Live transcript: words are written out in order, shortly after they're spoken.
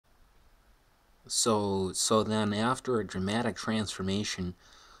So then after a dramatic transformation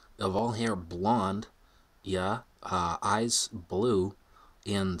of all hair blonde, yeah, eyes blue,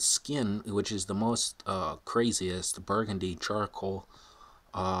 and skin, which is the most craziest, burgundy charcoal.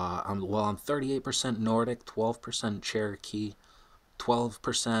 I'm 38% Nordic, 12% Cherokee,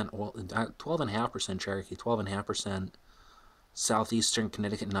 12%, well, 12.5% Cherokee, 12.5% Southeastern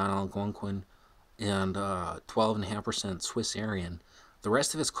Connecticut non-Algonquin, and 12.5% Swiss Aryan. The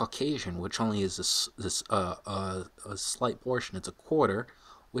rest of it's Caucasian, which only is a slight portion. It's a quarter,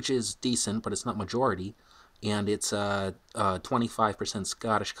 which is decent, but it's not majority, and it's 25%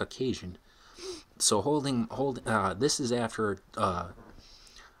 Scottish Caucasian. So this is after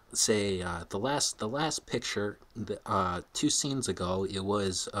say the last picture, 2 scenes ago, it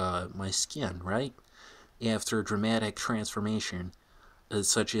was my skin, right? After dramatic transformation,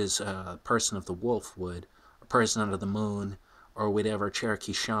 such as Person of the Wolf would, or Person Under the Moon, or whatever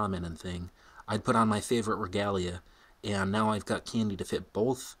Cherokee Shaman and thing. I'd put on my favorite regalia, and now I've got candy to fit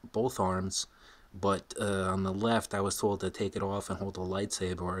both arms. But on the left, I was told to take it off and hold a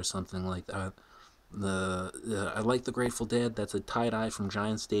lightsaber or something like that. I like the Grateful Dead. That's a tie dye from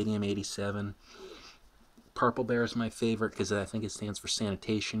Giant Stadium '87. Purple Bear is my favorite because I think it stands for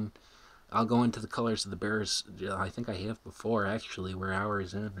sanitation. I'll go into the colors of the Bears. I think I have before, actually. We're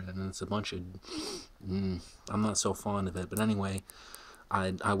hours in, and it's a bunch of. I'm not so fond of it, but anyway,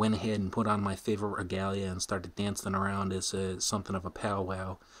 I went ahead and put on my favorite regalia and started dancing around as something of a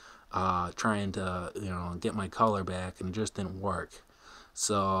powwow, trying to get my color back, and it just didn't work.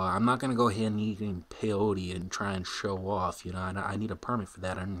 So I'm not gonna go ahead and eat peyote and try and show off. I need a permit for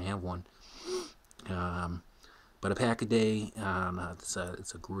that. I didn't have one. Um, but a pack a day, it's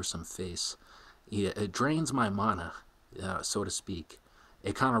a gruesome face. Yeah, it drains my mana, so to speak.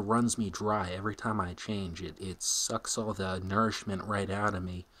 It kind of runs me dry every time I change. It sucks all the nourishment right out of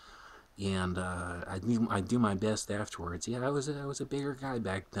me, and I do my best afterwards. Yeah, I was a bigger guy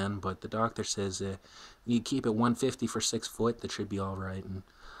back then, but the doctor says you keep it 150 for 6 foot. That should be all right. And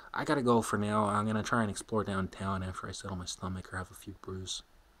I gotta go for now. I'm gonna try and explore downtown after I settle my stomach or have a few brews.